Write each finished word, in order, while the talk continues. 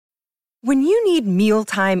When you need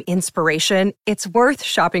mealtime inspiration, it's worth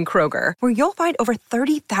shopping Kroger, where you'll find over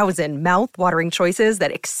 30,000 mouth-watering choices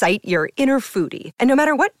that excite your inner foodie. And no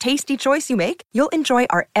matter what tasty choice you make, you'll enjoy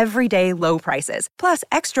our everyday low prices, plus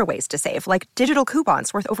extra ways to save, like digital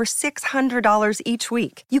coupons worth over $600 each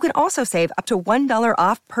week. You can also save up to $1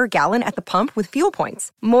 off per gallon at the pump with fuel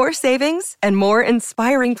points. More savings and more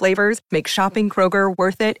inspiring flavors make shopping Kroger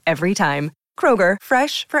worth it every time. Kroger,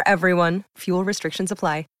 fresh for everyone. Fuel restrictions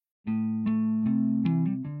apply.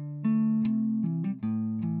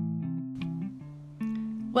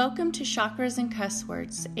 Welcome to Chakras and Cuss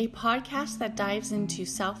Words, a podcast that dives into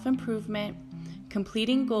self-improvement,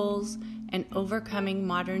 completing goals, and overcoming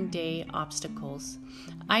modern-day obstacles.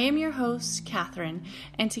 I am your host, Catherine,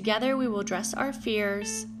 and together we will address our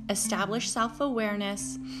fears, establish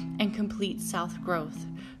self-awareness, and complete self-growth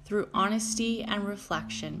through honesty and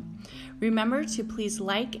reflection. Remember to please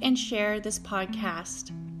like and share this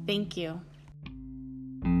podcast. Thank you.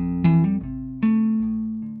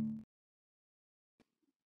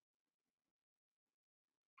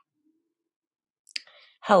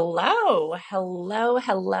 Hello,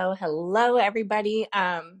 everybody.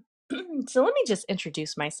 So let me just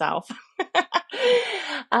introduce myself.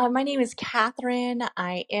 My name is Catherine.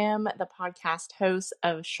 I am the podcast host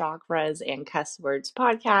of Chakras and Cuss Words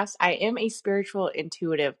podcast. I am a spiritual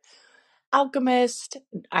intuitive alchemist.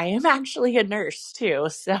 I am actually a nurse too,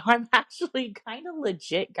 so I'm actually kind of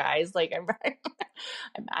legit, guys. Like I'm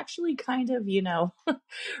actually kind of,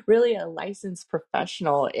 really a licensed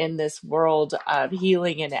professional in this world of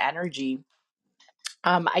healing and energy.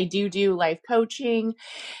 I do life coaching,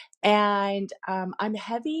 and I'm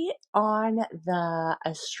heavy on the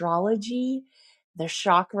astrology, the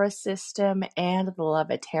chakra system, and the love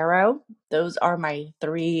of tarot. Those are my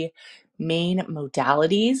three main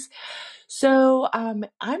modalities. So I'm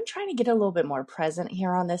trying to get a little bit more present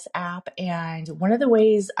here on this app. And one of the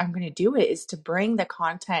ways I'm going to do it is to bring the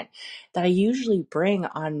content that I usually bring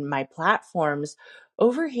on my platforms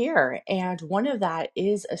over here. And one of that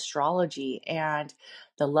is astrology and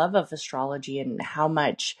the love of astrology and how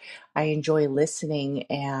much I enjoy listening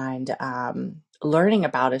and learning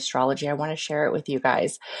about astrology. I want to share it with you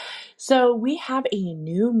guys. So we have a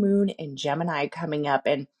new moon in Gemini coming up,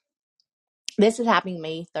 and this is happening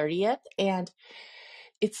May 30th, and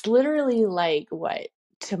it's literally like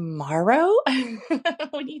tomorrow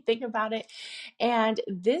when you think about it. And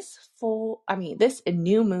this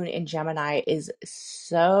new moon in Gemini is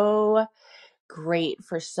so great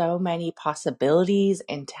for so many possibilities,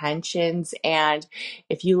 intentions, and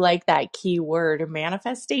if you like that keyword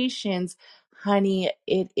manifestations, honey,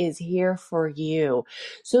 it is here for you.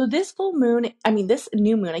 So this new moon,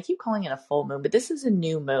 I keep calling it a full moon, but this is a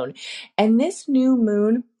new moon. And this new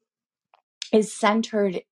moon is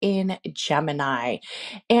centered in Gemini.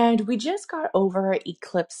 And we just got over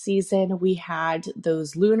eclipse season. We had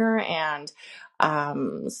those lunar and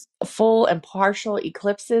full and partial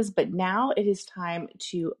eclipses, but now it is time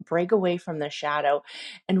to break away from the shadow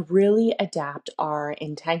and really adapt our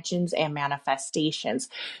intentions and manifestations.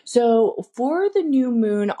 So for the new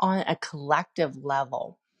moon on a collective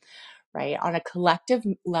level, right? On a collective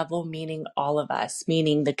level, meaning all of us,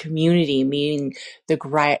 meaning the community, meaning the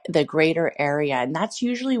greater area. And that's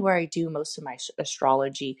usually where I do most of my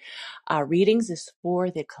astrology readings, is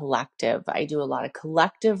for the collective. I do a lot of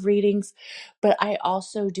collective readings, but I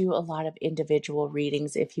also do a lot of individual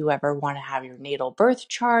readings. If you ever want to have your natal birth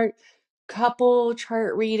chart, couple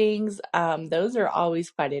chart readings, those are always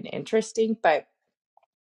fun and interesting. But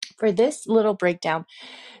for this little breakdown,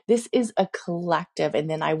 this is a collective, and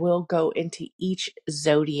then I will go into each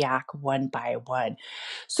zodiac one by one.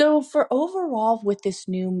 So for overall with this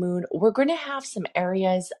new moon, we're going to have some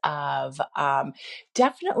areas of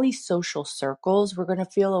definitely social circles. We're going to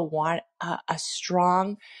feel a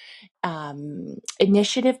strong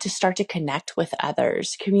initiative to start to connect with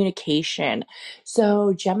others, communication.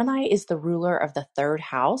 So Gemini is the ruler of the third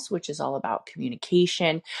house, which is all about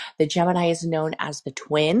communication. The Gemini is known as the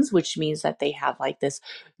twins, which means that they have like this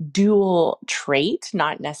dual trait,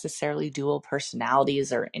 not necessarily dual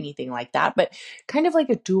personalities or anything like that, but kind of like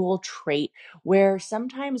a dual trait where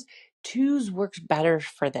sometimes twos works better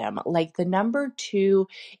for them. Like the number two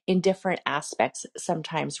in different aspects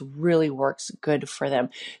sometimes really works good for them.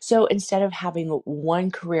 So instead of having one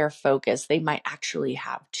career focus, they might actually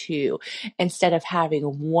have two. Instead of having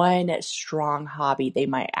one strong hobby, they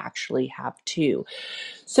might actually have two.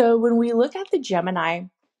 So when we look at the Gemini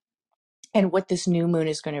and what this new moon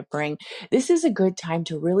is going to bring, this is a good time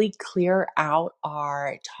to really clear out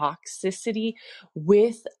our toxicity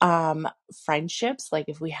with friendships. Like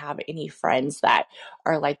if we have any friends that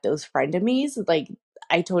are like those frenemies, like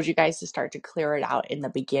I told you guys to start to clear it out in the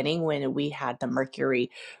beginning when we had the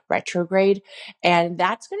Mercury retrograde, and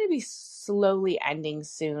that's going to be slowly ending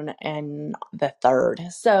soon in the third.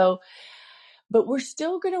 So, but we're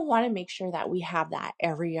still going to want to make sure that we have that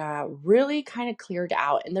area really kind of cleared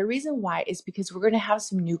out. And the reason why is because we're going to have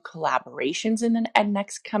some new collaborations in the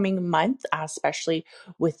next coming month, especially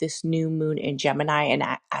with this new moon in Gemini and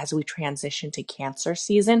as we transition to Cancer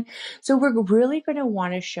season. So we're really going to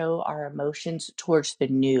want to show our emotions towards the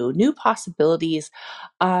new possibilities.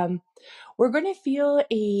 We're going to feel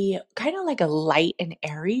a kind of like a light and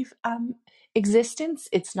airy existence.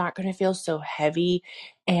 It's not going to feel so heavy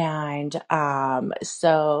and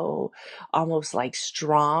so almost like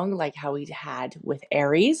strong, like how we had with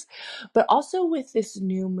Aries. But also with this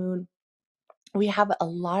new moon, we have a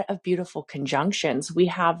lot of beautiful conjunctions. We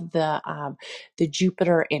have the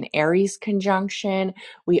Jupiter in Aries conjunction.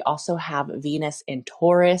 We also have Venus in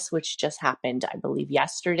Taurus, which just happened, I believe,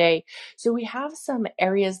 yesterday. So we have some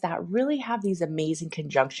areas that really have these amazing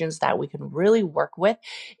conjunctions that we can really work with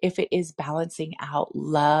if it is balancing out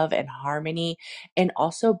love and harmony, and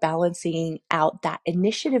also balancing out that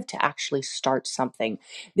initiative to actually start something.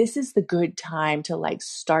 This is the good time to like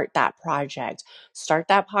start that project, start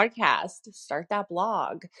that podcast, start that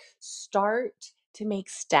blog, start to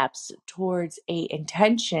make steps towards a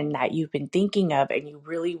intention that you've been thinking of and you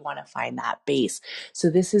really want to find that base.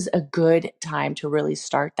 So this is a good time to really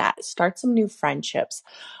start that. Start some new friendships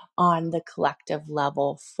on the collective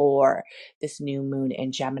level for this new moon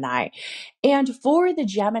in Gemini. And for the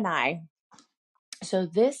Gemini, so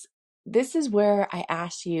this is where I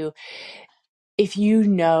asked you if you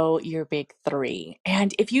know your big three.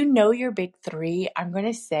 And if you know your big three, I'm going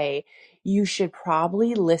to say you should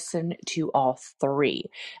probably listen to all three.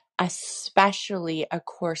 Especially, of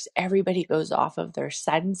course, everybody goes off of their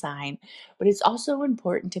sun sign, but it's also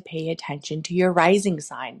important to pay attention to your rising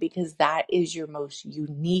sign because that is your most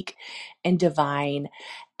unique and divine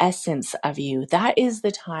essence of you. That is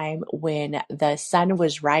the time when the sun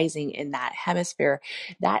was rising in that hemisphere.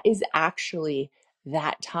 That is actually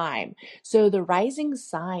that time. So the rising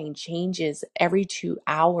sign changes every 2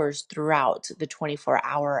 hours throughout the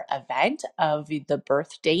 24-hour event of the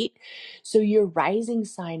birth date. So your rising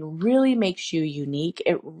sign really makes you unique.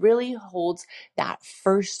 It really holds that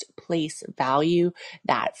first place value,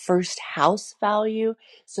 that first house value.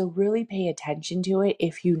 So really pay attention to it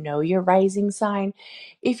if you know your rising sign.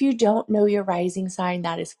 If you don't know your rising sign,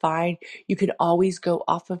 that is fine. You can always go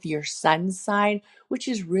off of your sun sign, which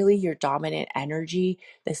is really your dominant energy.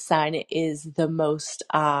 The sun is the most,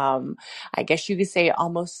 I guess you could say,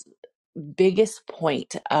 almost biggest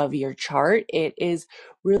point of your chart. It is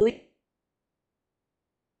really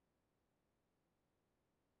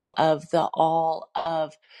of the all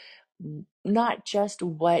of not just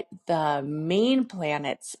what the main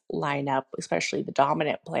planets line up, especially the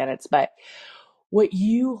dominant planets, but what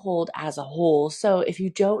you hold as a whole. So if you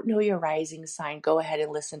don't know your rising sign, go ahead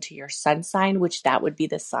and listen to your sun sign, which that would be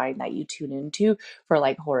the sign that you tune into for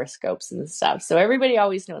like horoscopes and stuff. So everybody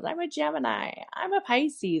always knows I'm a Gemini, I'm a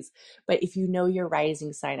Pisces, but if you know your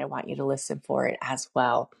rising sign, I want you to listen for it as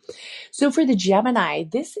well. So for the Gemini,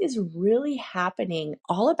 this is really happening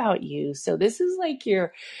all about you. So this is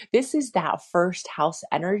that first house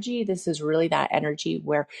energy. This is really that energy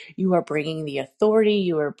where you are bringing the authority,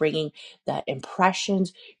 you are bringing the impressions.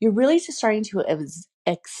 You're really just starting to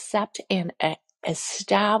accept and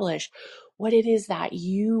establish what it is that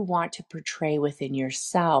you want to portray within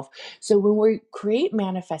yourself. So when we create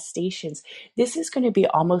manifestations, this is going to be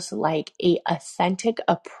almost like a authentic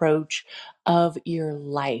approach of your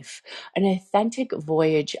life, an authentic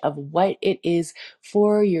voyage of what it is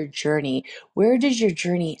for your journey. Where does your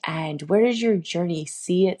journey end? Where does your journey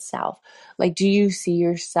see itself? Like, do you see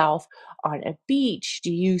yourself on a beach?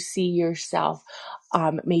 Do you see yourself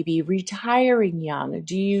maybe retiring young?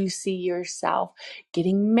 Do you see yourself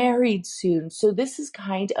getting married soon? So this is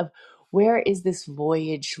kind of, where is this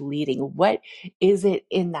voyage leading? What is it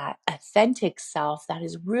in that authentic self that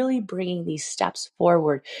is really bringing these steps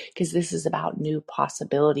forward? Because this is about new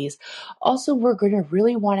possibilities. Also, we're going to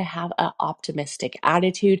really want to have an optimistic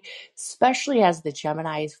attitude, especially as the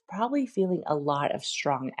Gemini is probably feeling a lot of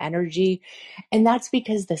strong energy. And that's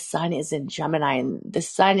because the sun is in Gemini, and the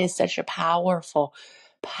sun is such a powerful,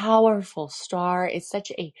 powerful star. It's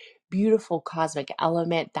such a beautiful cosmic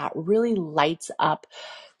element that really lights up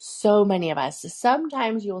so many of us.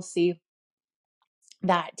 Sometimes you'll see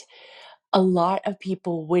that a lot of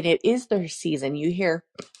people, when it is their season, you hear,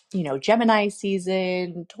 Gemini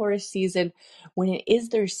season, Taurus season, when it is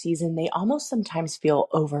their season, they almost sometimes feel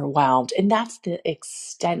overwhelmed. And that's the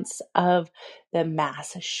extent of the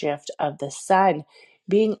mass shift of the sun.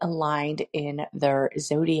 being aligned in their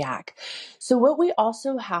zodiac. So what we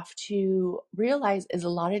also have to realize is a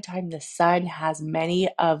lot of time the sun has many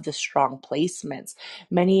of the strong placements,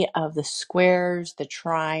 many of the squares, the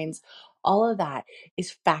trines, all of that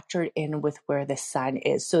is factored in with where the sun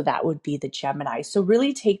is. So that would be the Gemini. So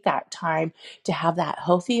really take that time to have that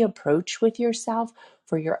healthy approach with yourself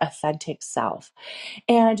for your authentic self.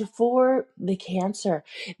 And for the Cancer,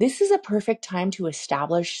 this is a perfect time to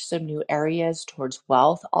establish some new areas towards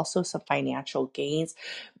wealth, also some financial gains.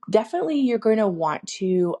 Definitely, you're going to want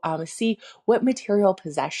to see what material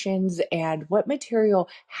possessions and what material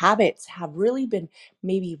habits have really been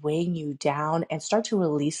maybe weighing you down and start to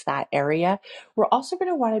release that area. We're also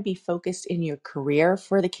going to want to be focused in your career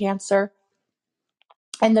for the Cancer.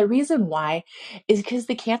 And the reason why is because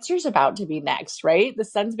the Cancer is about to be next, right? The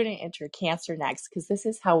sun's going to enter Cancer next because this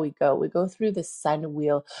is how we go. We go through the sun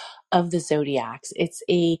wheel of the zodiacs. It's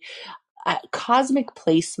a cosmic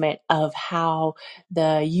placement of how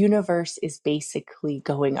the universe is basically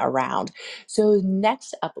going around. So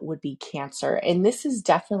next up would be Cancer. And this is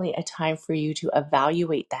definitely a time for you to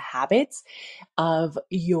evaluate the habits of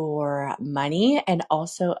your money and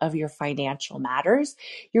also of your financial matters.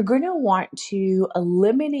 You're going to want to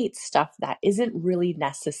eliminate stuff that isn't really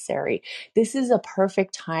necessary. This is a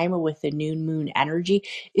perfect time with the new moon energy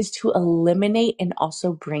is to eliminate and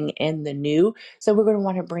also bring in the new. So we're going to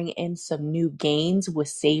want to bring in some new gains with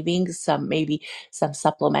savings, maybe some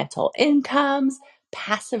supplemental incomes,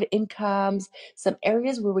 passive incomes, some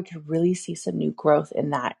areas where we could really see some new growth in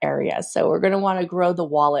that area. So we're going to want to grow the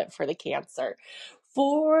wallet for the Cancer.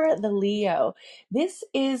 For the Leo, this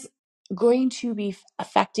is going to be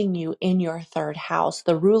affecting you in your third house,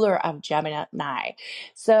 the ruler of Gemini.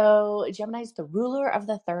 So Gemini is the ruler of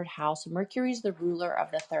the third house. Mercury is the ruler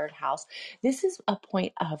of the third house. This is a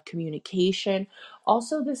point of communication.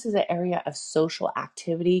 Also, this is an area of social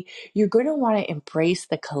activity. You're going to want to embrace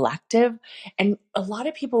the collective. And a lot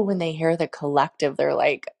of people, when they hear the collective, they're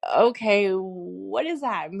like, okay, what does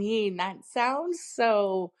that mean? That sounds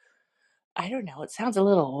so, I don't know, it sounds a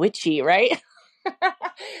little witchy, right?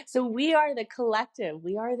 So we are the collective.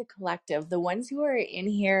 We are the collective. The ones who are in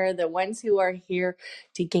here, the ones who are here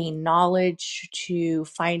to gain knowledge, to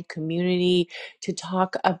find community, to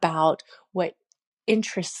talk about what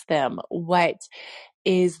interests them, what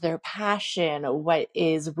is their passion, what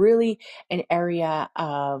is really an area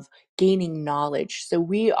of gaining knowledge. So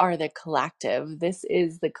we are the collective. This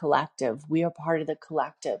is the collective. We are part of the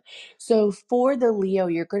collective. So for the Leo,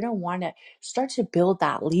 you're going to want to start to build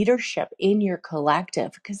that leadership in your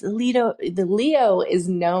collective because the Leo is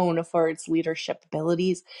known for its leadership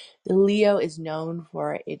abilities. The Leo is known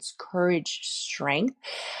for its courage, strength.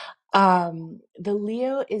 The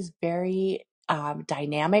Leo is very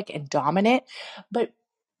dynamic and dominant, but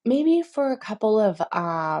maybe for a couple of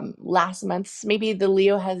last months, maybe the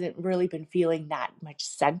Leo hasn't really been feeling that much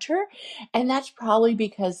center. And that's probably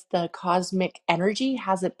because the cosmic energy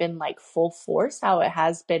hasn't been like full force how it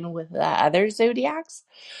has been with the other zodiacs.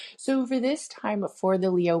 So for this time for the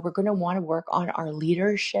Leo, we're going to want to work on our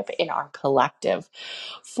leadership in our collective.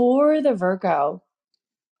 For the Virgo,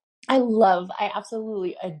 I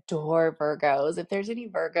absolutely adore Virgos. If there's any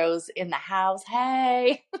Virgos in the house,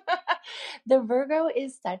 hey. The Virgo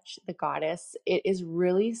is such the goddess. It is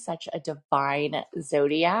really such a divine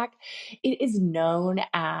zodiac. It is known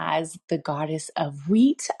as the goddess of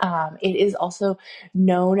wheat. It is also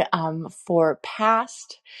known for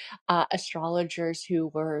past astrologers who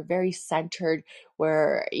were very centered,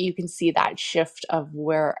 where you can see that shift of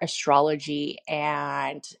where astrology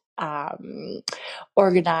and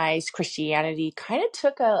organized Christianity kind of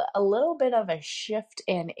took a little bit of a shift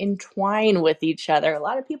and entwine with each other. A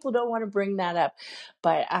lot of people don't want to bring that up,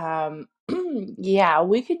 but yeah,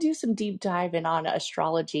 we could do some deep dive in on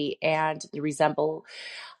astrology and resemble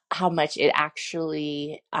how much it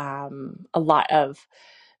actually a lot of,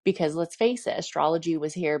 because let's face it, astrology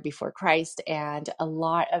was here before Christ, and a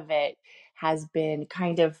lot of it has been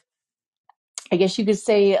kind of, I guess you could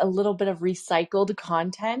say, a little bit of recycled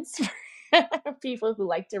contents for people who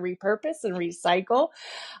like to repurpose and recycle.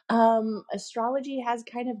 Astrology has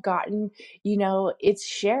kind of gotten, its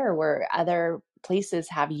share where other places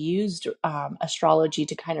have used astrology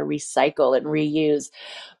to kind of recycle and reuse.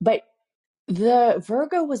 But the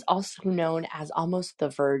Virgo was also known as almost the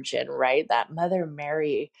Virgin, right? That Mother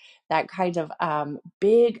Mary, that kind of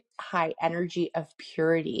big, high energy of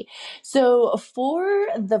purity. So for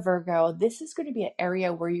the Virgo, this is going to be an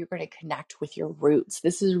area where you're going to connect with your roots.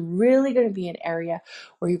 This is really going to be an area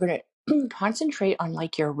where you're going to concentrate on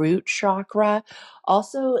like your root chakra.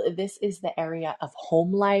 Also, this is the area of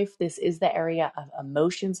home life. This is the area of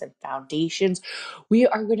emotions and foundations. We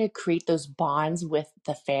are going to create those bonds with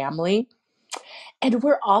the family. And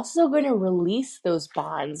we're also going to release those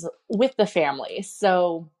bonds with the family.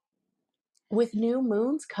 So, with new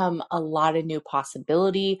moons come a lot of new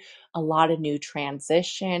possibility, a lot of new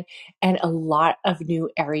transition, and a lot of new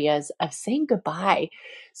areas of saying goodbye.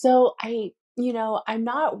 So, I'm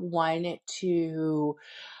not one to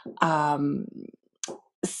um,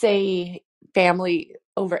 say family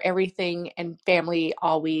over everything, and family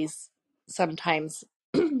always sometimes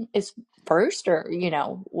is first, or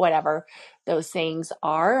whatever those sayings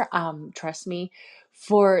are. Trust me,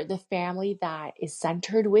 for the family that is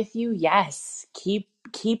centered with you, yes, keep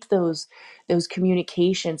those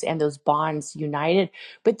communications and those bonds united.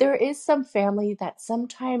 But there is some family that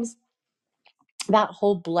sometimes that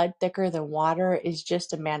whole blood thicker than water is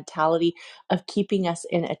just a mentality of keeping us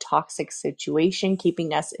in a toxic situation,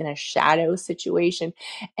 keeping us in a shadow situation.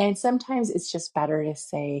 And sometimes it's just better to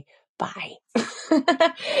say bye.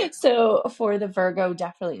 So for the Virgo,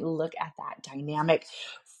 definitely look at that dynamic.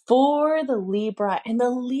 For the Libra, and the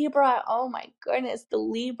Libra, oh my goodness, the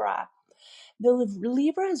Libra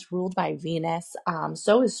is ruled by Venus,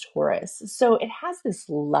 so is Taurus. So it has this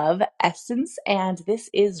love essence, and this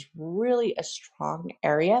is really a strong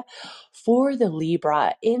area for the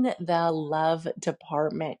Libra in the love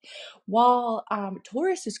department. While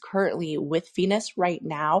Taurus is currently with Venus right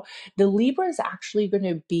now, the Libra is actually going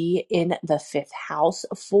to be in the fifth house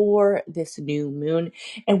for this new moon,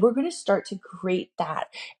 and we're going to start to create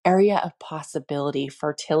that area of possibility,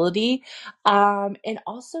 fertility, and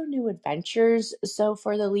also new adventures. So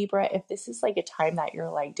for the Libra, if this is like a time that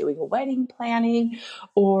you're like doing a wedding planning,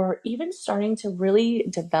 or even starting to really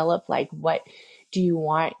develop like what do you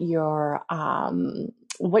want your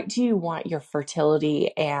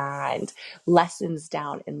fertility and lessons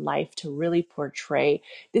down in life to really portray?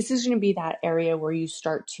 This is going to be that area where you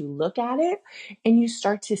start to look at it and you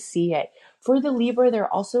start to see it. For the Libra,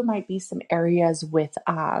 there also might be some areas with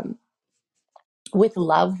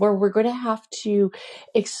love where we're going to have to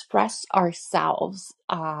express ourselves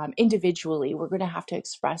individually. We're going to have to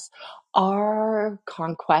express our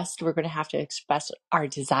conquest. We're going to have to express our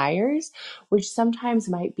desires, which sometimes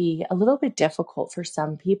might be a little bit difficult for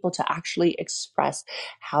some people to actually express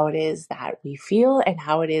how it is that we feel and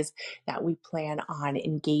how it is that we plan on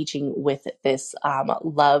engaging with this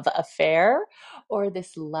love affair or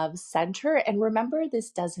this love center. And remember, this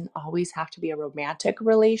doesn't always have to be a romantic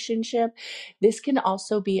relationship. This can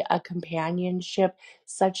also be a companionship,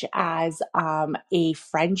 such as a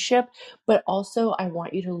friendship, but also I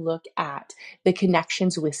want you to look at the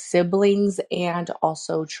connections with siblings and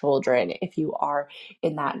also children if you are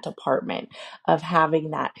in that department of having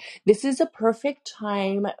that. This is a perfect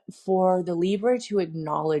time for the Libra to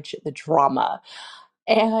acknowledge the drama.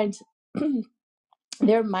 And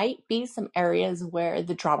there might be some areas where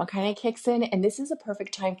the drama kind of kicks in, and this is a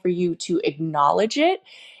perfect time for you to acknowledge it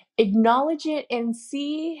and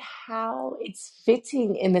see how it's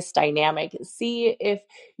fitting in this dynamic. See if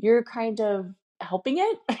you're kind of helping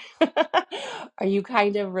it. Are you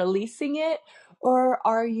kind of releasing it? Or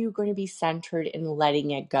are you going to be centered in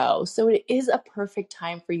letting it go? So it is a perfect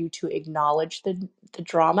time for you to acknowledge the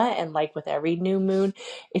drama. And like with every new moon,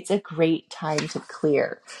 it's a great time to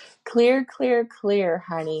clear. Clear, clear, clear,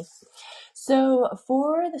 honey. So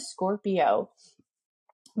for the Scorpio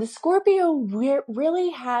really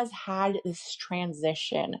has had this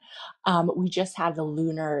transition. We just had the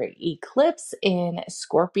lunar eclipse in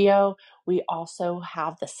Scorpio. We also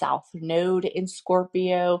have the South Node in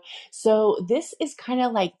Scorpio. So this is kind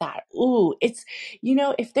of like that. Ooh, it's,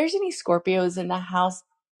 if there's any Scorpios in the house,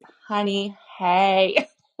 honey, hey,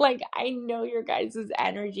 like I know your guys'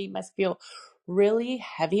 energy must feel really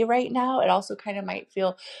heavy right now. It also kind of might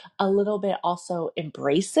feel a little bit also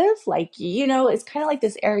abrasive. Like, it's kind of like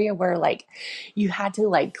this area where like you had to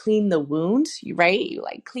like clean the wound, right? You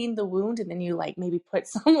like clean the wound and then you like maybe put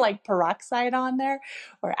some like peroxide on there,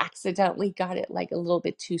 or accidentally got it like a little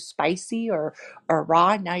bit too spicy or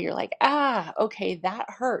raw. Now you're like, okay, that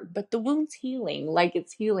hurt, but the wound's healing. Like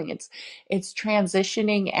it's healing. It's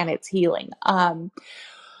transitioning and it's healing.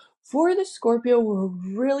 For the Scorpio, we're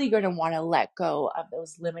really going to want to let go of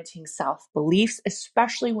those limiting self beliefs,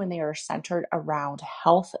 especially when they are centered around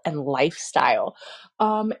health and lifestyle.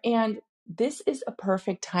 And this is a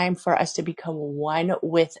perfect time for us to become one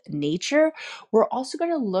with nature. We're also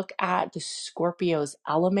going to look at the Scorpio's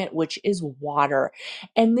element, which is water.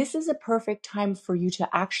 And this is a perfect time for you to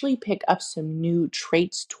actually pick up some new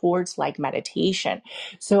traits towards like meditation.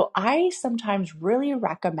 So I sometimes really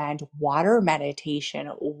recommend water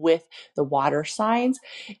meditation with the water signs.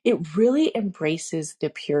 It really embraces the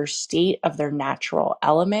pure state of their natural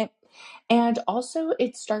element. And also,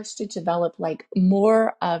 it starts to develop like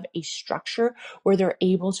more of a structure where they're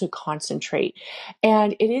able to concentrate.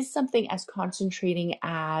 And it is something as concentrating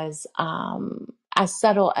as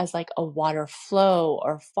subtle as like a water flow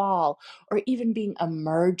or fall, or even being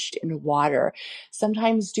immersed in water.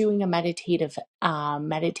 Sometimes doing a meditative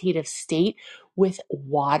state with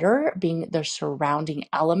water being the surrounding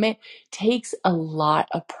element takes a lot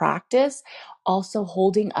of practice. Also,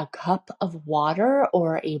 holding a cup of water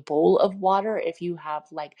or a bowl of water, if you have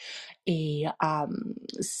like a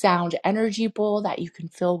sound energy bowl that you can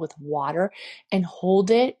fill with water, and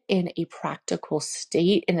hold it in a practical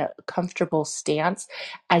state, in a comfortable stance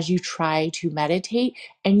as you try to meditate.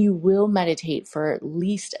 And you will meditate for at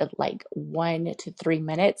least like 1 to 3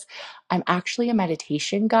 minutes. I'm actually a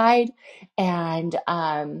meditation guide, and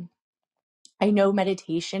I know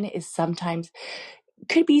meditation is sometimes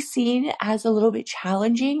could be seen as a little bit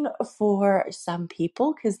challenging for some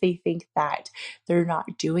people because they think that they're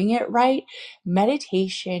not doing it right.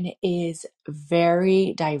 Meditation is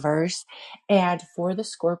very diverse. And for the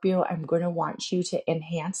Scorpio, I'm going to want you to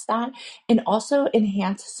enhance that and also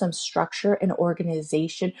enhance some structure and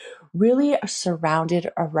organization, really surrounded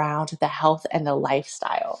around the health and the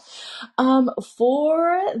lifestyle.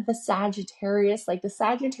 For the Sagittarius, like the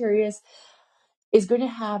Sagittarius is going to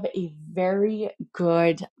have a very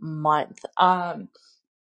good month. And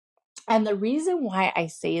the reason why I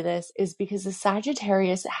say this is because the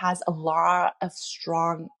Sagittarius has a lot of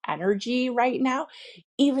strong energy right now,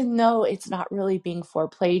 even though it's not really being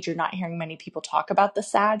foreplayed. You're not hearing many people talk about the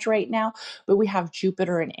Sag right now, but we have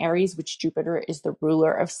Jupiter in Aries, which Jupiter is the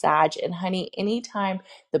ruler of Sag. And honey, anytime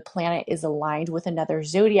the planet is aligned with another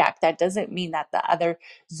zodiac, that doesn't mean that the other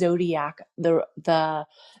zodiac, the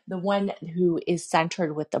one who is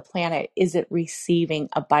centered with the planet, isn't receiving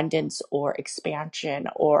abundance or expansion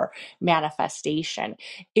or manifestation.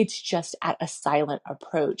 It's just at a silent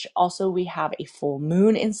approach. Also, we have a full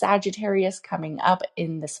moon in Sagittarius coming up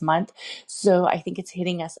in this month. So I think it's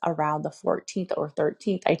hitting us around the 14th or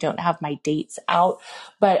 13th. I don't have my dates out,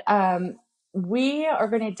 but we are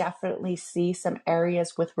going to definitely see some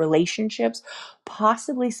areas with relationships,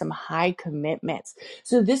 possibly some high commitments.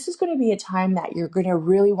 So this is going to be a time that you're going to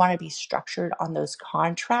really want to be structured on those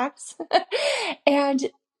contracts. And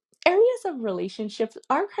areas of relationships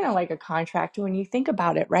are kind of like a contract when you think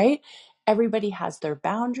about it, right? Everybody has their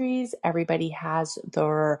boundaries, everybody has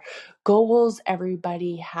their goals,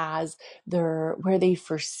 everybody has their where they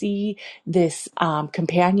foresee this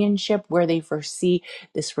companionship, where they foresee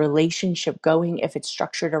this relationship going, if it's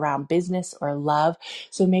structured around business or love.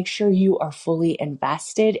 So make sure you are fully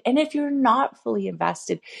invested. And if you're not fully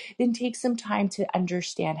invested, then take some time to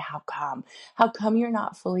understand how come. How come you're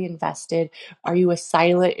not fully invested? Are you a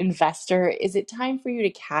silent investor? Is it time for you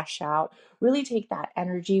to cash out? Really take that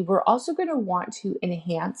energy. We're also going to want to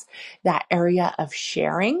enhance that area of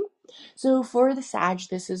sharing. So for the Sag,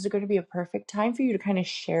 this is going to be a perfect time for you to kind of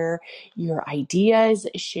share your ideas,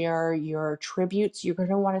 share your tributes. You're going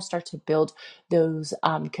to want to start to build those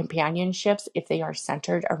companionships if they are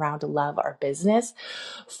centered around love or business.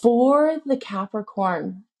 For the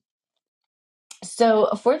Capricorn, so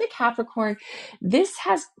for the Capricorn, this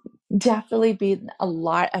has definitely been a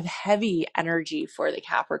lot of heavy energy for the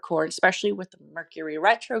Capricorn, especially with the Mercury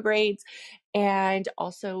retrogrades and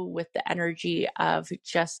also with the energy of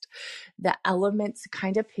just the elements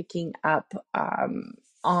kind of picking up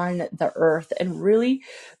on the earth. And really,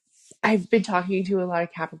 I've been talking to a lot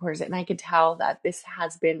of Capricorns, and I can tell that this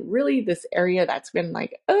has been really this area that's been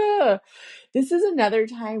like, this is another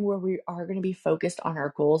time where we are going to be focused on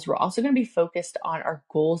our goals. We're also going to be focused on our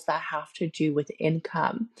goals that have to do with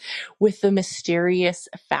income, with the mysterious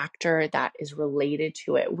factor that is related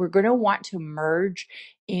to it. We're going to want to merge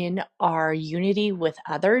in our unity with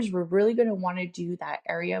others. We're really going to want to do that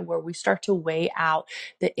area where we start to weigh out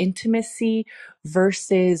the intimacy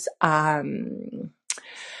versus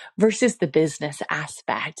the business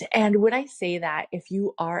aspect. And when I say that, if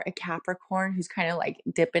you are a Capricorn who's kind of like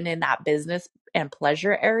dipping in that business and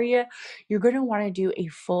pleasure area, you're going to want to do a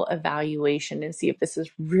full evaluation and see if this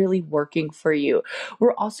is really working for you.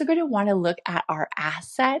 We're also going to want to look at our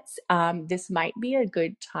assets. This might be a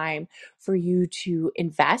good time for you to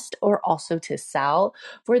invest or also to sell.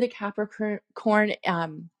 For the Capricorn,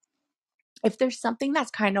 If there's something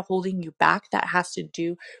that's kind of holding you back that has to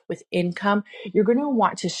do with income, you're going to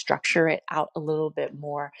want to structure it out a little bit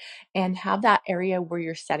more and have that area where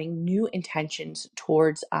you're setting new intentions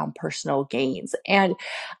towards personal gains. And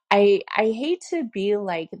I hate to be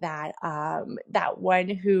like that that one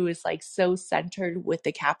who is like so centered with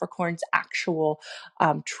the Capricorn's actual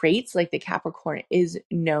traits. Like the Capricorn is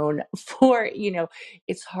known for,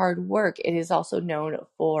 its hard work. It is also known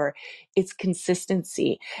for its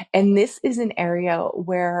consistency. And this is an area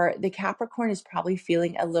where the Capricorn is probably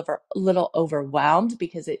feeling a little overwhelmed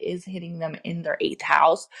because it is hitting them in their eighth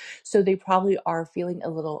house. So they probably are feeling a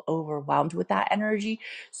little overwhelmed with that energy.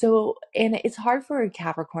 So, and it's hard for a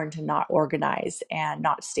Capricorn to not organize and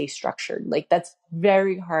not stay structured. Like that's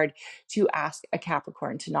very hard to ask a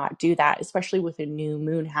Capricorn to not do that, especially with a new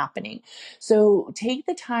moon happening. So take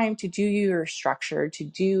the time to do your structure, to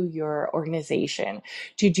do your organization,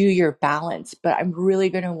 to do your balance. But I'm really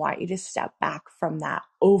going to want you to step back from that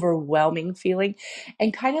overwhelming feeling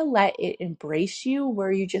and kind of let it embrace you,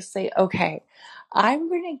 where you just say, okay, I'm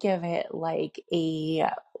going to give it like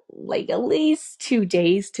at least 2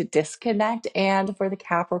 days to disconnect. And for the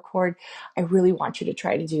Capricorn, I really want you to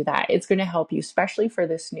try to do that. It's going to help you, especially for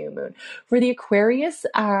this new moon. For the Aquarius,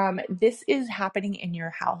 this is happening in your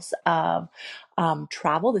house of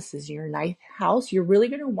travel. This is your ninth house. You're really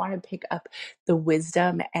going to want to pick up the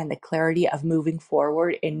wisdom and the clarity of moving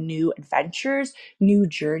forward in new adventures, new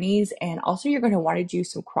journeys, and also you're going to want to do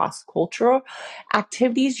some cross-cultural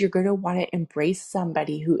activities. You're going to want to embrace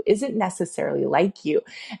somebody who isn't necessarily like you.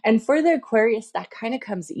 And for the Aquarius, that kind of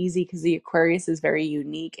comes easy because the Aquarius is very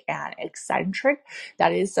unique and eccentric.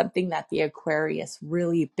 That is something that the Aquarius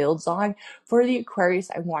really builds on. For the Aquarius,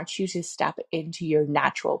 I want you to step into your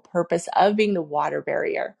natural purpose of being the water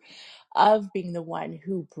barrier, of being the one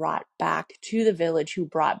who brought back to the village, who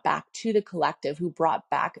brought back to the collective, who brought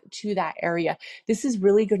back to that area. This is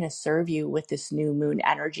really going to serve you with this new moon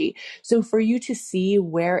energy. So for you to see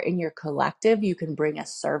where in your collective you can bring a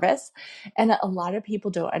service. And a lot of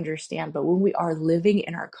people don't understand, but when we are living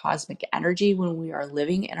in our cosmic energy, when we are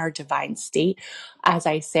living in our divine state, as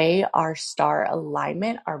I say, our star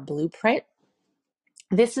alignment, our blueprint,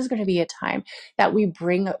 this is going to be a time that we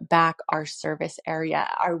bring back our service area.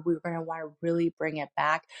 We're going to want to really bring it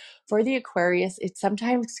back. For the Aquarius, it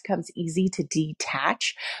sometimes comes easy to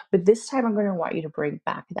detach, but this time I'm going to want you to bring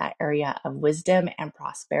back that area of wisdom and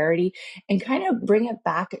prosperity and kind of bring it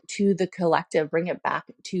back to the collective, bring it back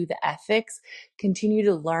to the ethics, continue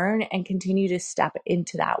to learn and continue to step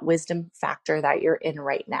into that wisdom factor that you're in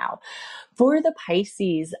right now. For the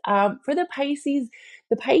Pisces, I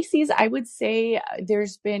would say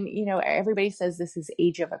there's been, everybody says this is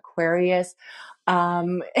age of Aquarius.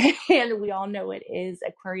 And we all know it is.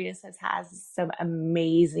 Aquarius has some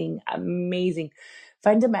amazing,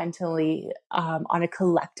 fundamentally, on a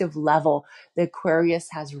collective level, the Aquarius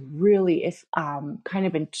has really, if kind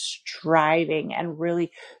of been striving and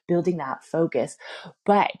really building that focus.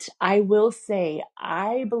 But I will say,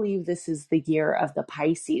 I believe this is the year of the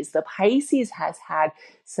Pisces. The Pisces has had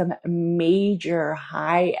some major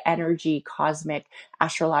high energy cosmic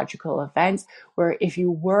astrological events where if you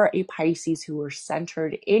were a Pisces who were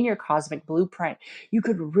centered in your cosmic blueprint, you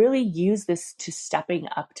could really use this to stepping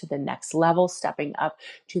up to the next level, stepping up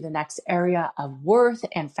to the next area of worth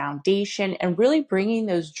and foundation, and really bringing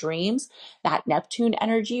those dreams, that Neptune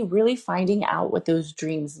energy, really finding out what those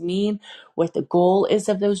dreams mean, what the goal is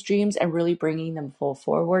of those dreams, and really bringing them full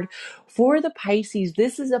forward. For the Pisces,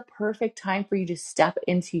 this is a perfect time for you to step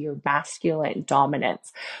into your masculine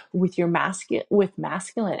dominance with your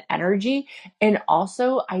masculine energy. And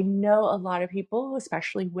also, I know a lot of people,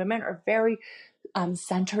 especially women, are very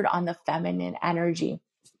centered on the feminine energy.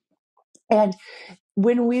 And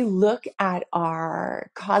when we look at our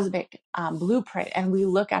cosmic blueprint and we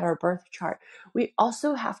look at our birth chart, we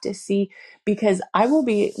also have to see, because I will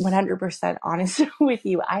be 100% honest with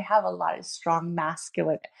you, I have a lot of strong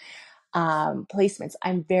masculine placements.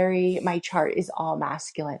 My chart is all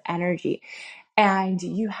masculine energy. And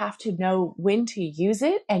you have to know when to use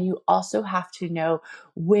it. And you also have to know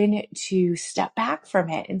when to step back from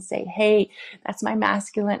it and say, hey, that's my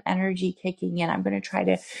masculine energy kicking in. I'm going to try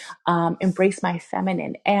to embrace my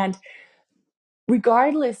feminine. And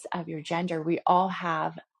regardless of your gender, we all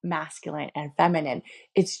have masculine and feminine.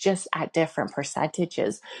 It's just at different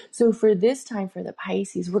percentages. So for this time, for the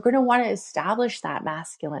Pisces, we're going to want to establish that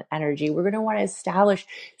masculine energy. We're going to want to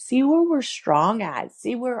see where we're strong at,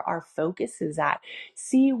 see where our focus is at,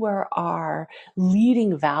 see where our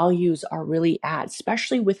leading values are really at,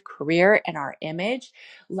 especially with career and our image,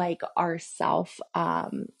 like our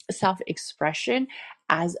self-expression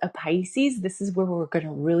as a Pisces, this is where we're going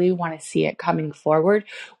to really want to see it coming forward.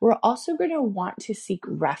 We're also going to want to seek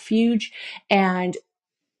refuge. And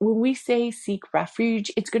when we say seek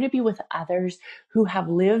refuge, it's going to be with others who have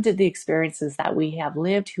lived the experiences that we have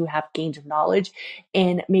lived, who have gained knowledge,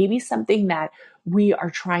 and maybe something that we are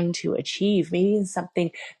trying to achieve, maybe something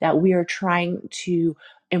that we are trying to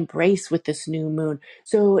embrace with this new moon.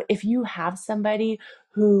 So if you have somebody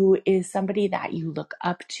who is somebody that you look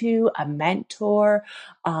up to, a mentor,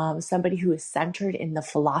 somebody who is centered in the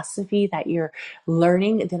philosophy that you're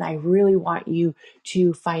learning, then I really want you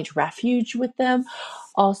to find refuge with them.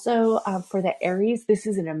 Also, for the Aries, this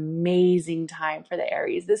is an amazing time for the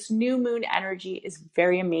Aries. This new moon energy is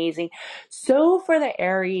very amazing. So for the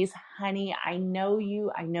Aries, honey, I know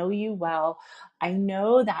you well. I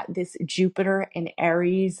know that this Jupiter and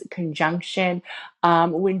Aries conjunction,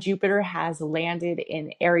 when Jupiter has landed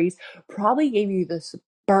in Aries, probably gave you this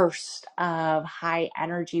burst of high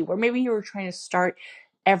energy where maybe you were trying to start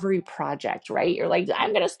every project, right? You're like,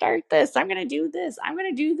 I'm going to start this. I'm going to do this. I'm going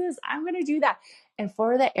to do this. I'm going to do that. And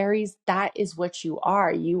for the Aries, that is what you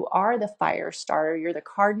are. You are the fire starter. You're the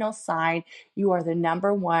cardinal sign. You are the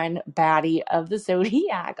number one baddie of the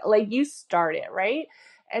zodiac. Like, you start it, right?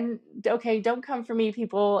 And okay, don't come for me,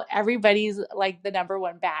 people. Everybody's like the number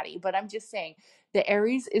one baddie, but I'm just saying the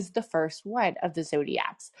Aries is the first one of the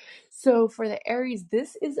zodiacs. So for the Aries,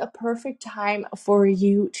 this is a perfect time for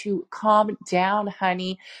you to calm down,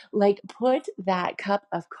 honey. Like, put that cup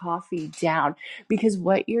of coffee down, because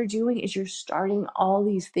what you're doing is you're starting all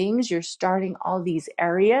these things, you're starting all these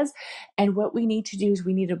areas. And what we need to do is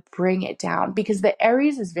we need to bring it down, because the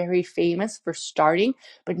Aries is very famous for starting,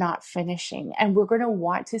 but not finishing. And we're going to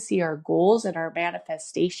want to see our goals and our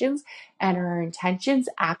manifestations and our intentions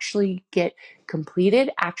actually get completed,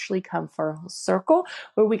 actually come full circle,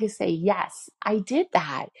 where we can say, yes, I did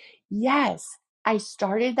that. Yes, I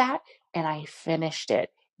started that and I finished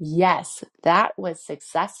it. Yes, that was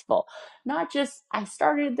successful. Not just I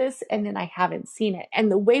started this and then I haven't seen it. And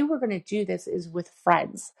the way we're going to do this is with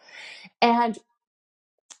friends. And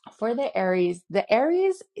for the Aries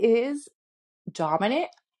is dominant,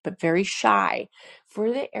 but very shy.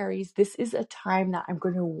 For the Aries, this is a time that I'm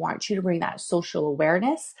going to want you to bring that social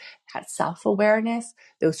awareness, that self-awareness,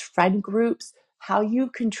 those friend groups, how you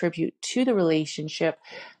contribute to the relationship,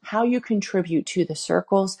 how you contribute to the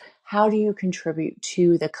circles, how do you contribute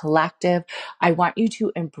to the collective. I want you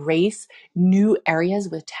to embrace new areas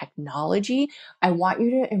with technology. I want you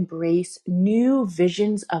to embrace new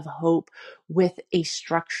visions of hope with a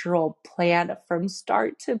structural plan from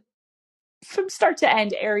start to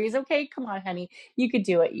end, Aries. Okay, come on, honey. You could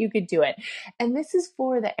do it. You could do it. And this is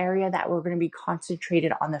for the area that we're going to be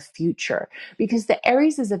concentrated on the future, because the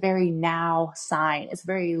Aries is a very now sign. It's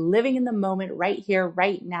very living in the moment, right here,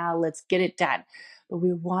 right now. Let's get it done. But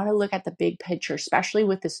we want to look at the big picture, especially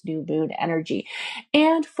with this new moon energy.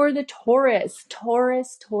 And for the Taurus.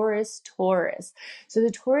 So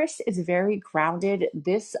the Taurus is very grounded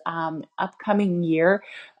this upcoming year.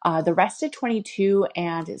 The rest of 22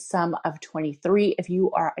 and some of 23, if you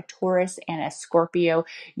are a Taurus and a Scorpio,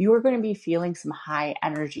 you are going to be feeling some high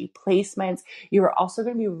energy placements. You are also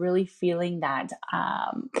going to be really feeling that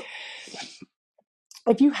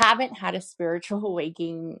if you haven't had a spiritual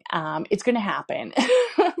awakening, it's going to happen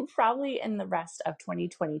probably in the rest of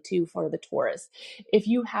 2022 for the Taurus. If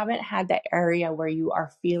you haven't had that area where you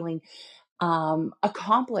are feeling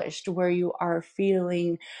accomplished, where you are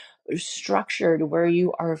feeling structured, where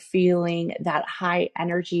you are feeling that high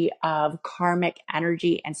energy of karmic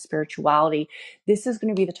energy and spirituality, this is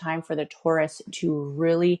going to be the time for the Taurus to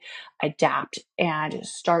really adapt and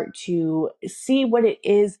start to see what it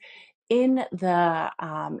is in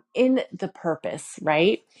the purpose,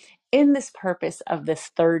 right? In this purpose of this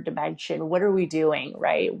third dimension. What are we doing,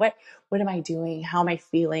 right? What am I doing? How am I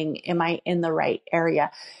feeling? Am I in the right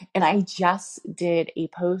area? And I just did a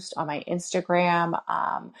post on my Instagram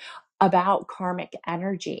about karmic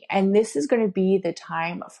energy. And this is going to be the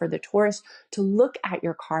time for the Taurus to look at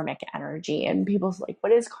your karmic energy. And people's like,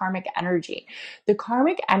 what is karmic energy? The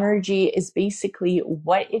karmic energy is basically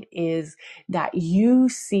what it is that you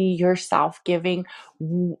see yourself giving.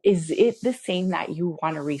 Is it the same that you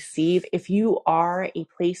want to receive? If you are a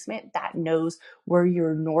placement that knows where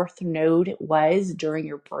your north node was during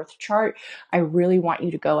your birth chart, I really want you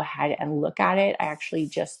to go ahead and look at it. I actually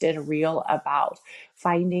just did a reel about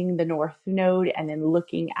finding the north node and then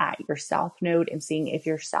looking at your south node and seeing if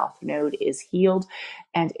your south node is healed.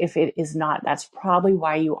 And if it is not, that's probably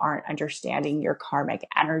why you aren't understanding your karmic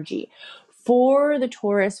energy. For the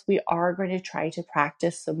Taurus, we are going to try to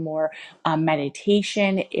practice some more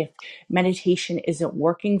meditation. If meditation isn't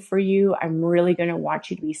working for you, I'm really going to want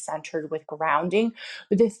you to be centered with grounding.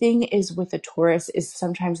 But the thing is with the Taurus is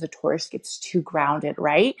sometimes the Taurus gets too grounded,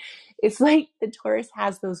 right? It's like the Taurus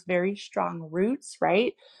has those very strong roots,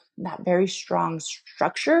 right? That very strong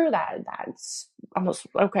structure, that's almost,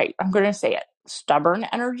 okay, I'm going to say it, stubborn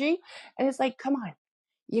energy. And it's like, come on,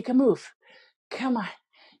 you can move. Come on,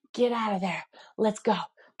 get out of there. Let's go.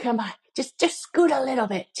 Come on. Just scoot a little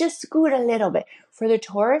bit. Just scoot a little bit. For the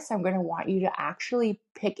Taurus, I'm going to want you to actually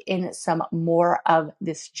pick in some more of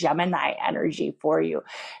this Gemini energy for you.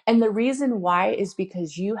 And the reason why is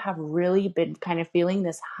because you have really been kind of feeling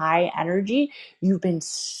this high energy. You've been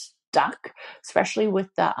stuck, especially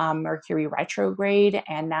with the Mercury retrograde,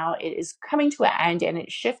 and now it is coming to an end, and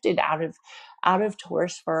it shifted out of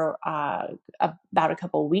Taurus for about a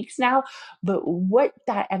couple of weeks now. But what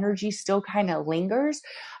that energy still kind of lingers.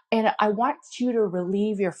 And I want you to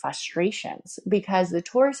relieve your frustrations, because the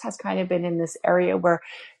Taurus has kind of been in this area where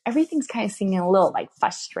everything's kind of seeming a little like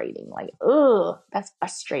frustrating, like, oh, that's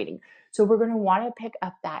frustrating. So we're going to want to pick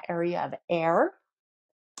up that area of air.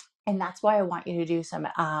 And that's why I want you to do some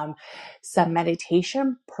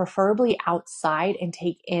meditation, preferably outside, and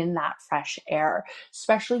take in that fresh air,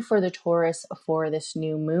 especially for the Taurus for this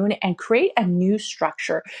new moon, and create a new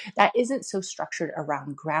structure that isn't so structured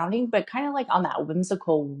around grounding, but kind of like on that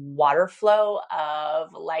whimsical water flow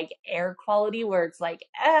of like air quality, where it's like,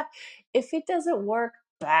 if it doesn't work,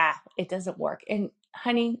 it doesn't work. And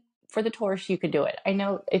honey, for the Taurus, you can do it. I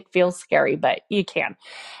know it feels scary, but you can.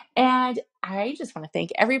 And I just want to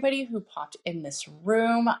thank everybody who popped in this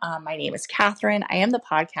room. My name is Catherine. I am the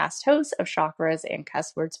podcast host of Chakras and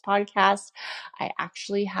Cuss Words podcast. I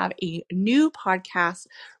actually have a new podcast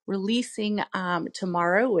releasing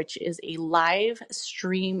tomorrow, which is a live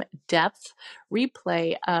stream depth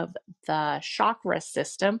replay of the chakra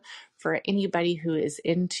system. For anybody who is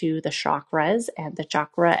into the chakras and the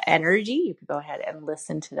chakra energy, you can go ahead and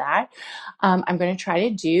listen to that. I'm going to try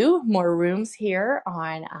to do more rooms here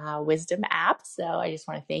on Wisdom app. So I just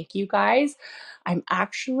want to thank you guys. I'm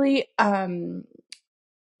actually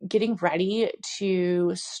getting ready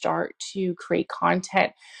to start to create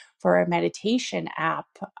content for a meditation app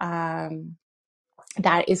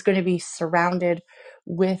that is going to be surrounded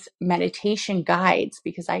with meditation guides,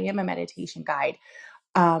 because I am a meditation guide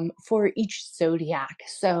for each zodiac.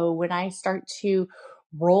 So when I start to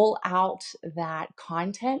roll out that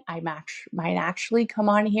content, I might actually come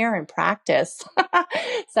on here and practice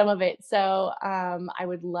some of it. So I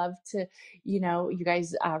would love to, you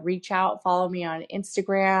guys reach out, follow me on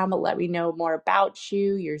Instagram, let me know more about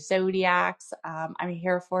you, your zodiacs. I'm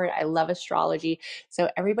here for it. I love astrology. So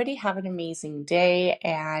everybody have an amazing day,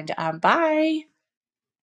 and bye.